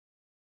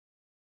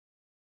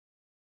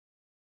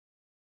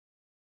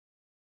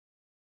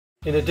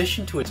In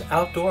addition to its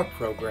outdoor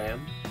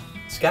program,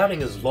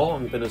 Scouting has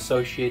long been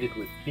associated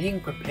with being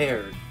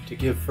prepared to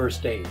give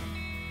first aid.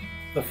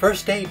 The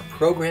First Aid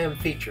Program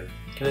feature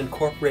can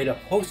incorporate a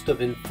host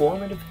of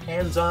informative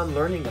hands-on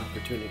learning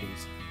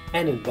opportunities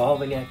and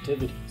involving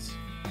activities.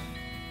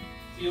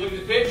 So you look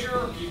at the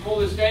picture, you pull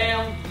this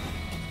down,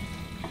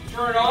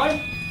 turn it on.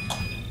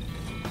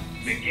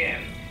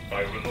 Begin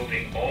by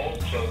removing all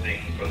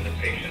clothing from the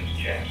patient's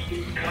chest.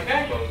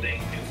 Cut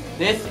clothing.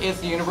 This is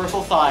the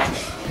universal sign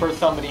for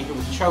somebody who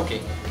is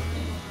choking.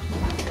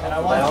 And I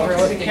want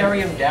you to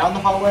carry him down the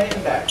hallway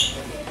and back.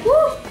 Woo!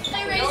 On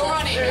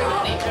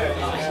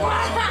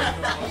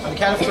the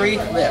count of 3,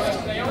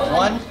 lift.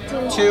 1,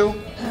 2,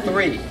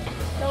 3.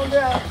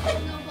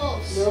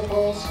 No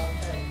pulse.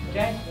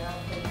 Okay.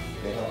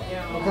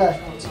 Okay.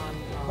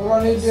 What do I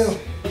need to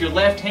do? Your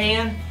left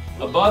hand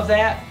above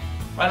that,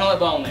 right on that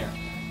bone there.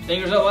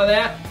 Fingers up like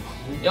that.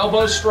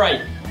 Elbows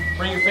straight.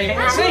 Bring your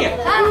finger. Sing it.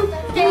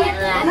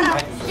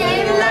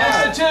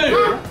 That's the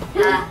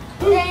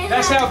 2.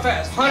 That's how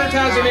fast. 100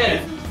 times a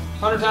minute.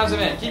 100 times a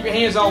minute. Keep your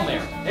hands on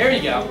there. There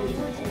you go.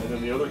 And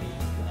then the other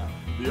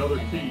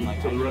key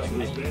to the rest of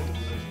this band.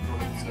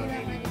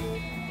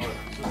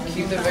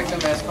 Keep the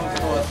victim as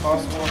comfortable as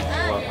possible.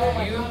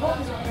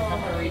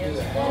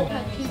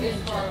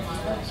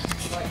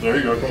 There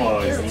you go. Come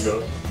on, you can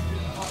go.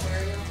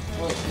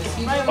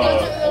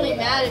 Really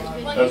mad.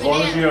 As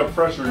long as you have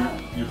pressure,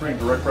 you're putting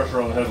direct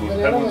pressure on the head.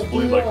 Head wounds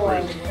bleed like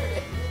crazy.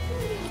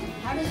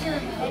 How does your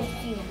head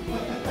feel?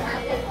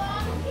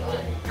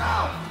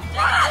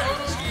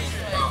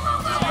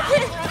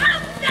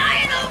 I'm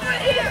dying over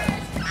here!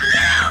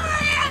 Get over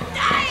here! I'm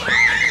dying!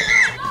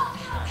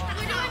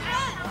 We're doing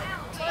good.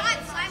 Come on,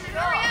 Simon,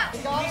 hurry up.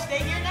 Can you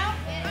stay here now?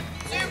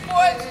 2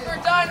 points for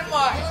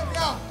dynamite. Let's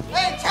go.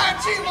 Hey, tag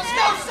team, let's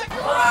go.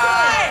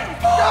 Right.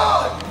 Go!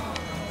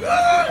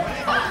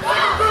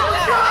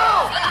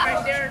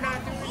 Right there, not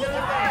doing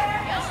nothing.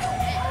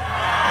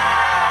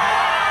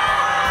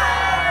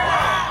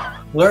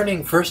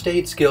 Learning first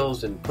aid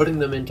skills and putting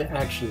them into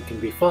action can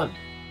be fun,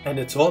 and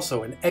it's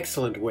also an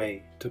excellent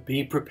way to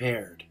be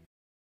prepared.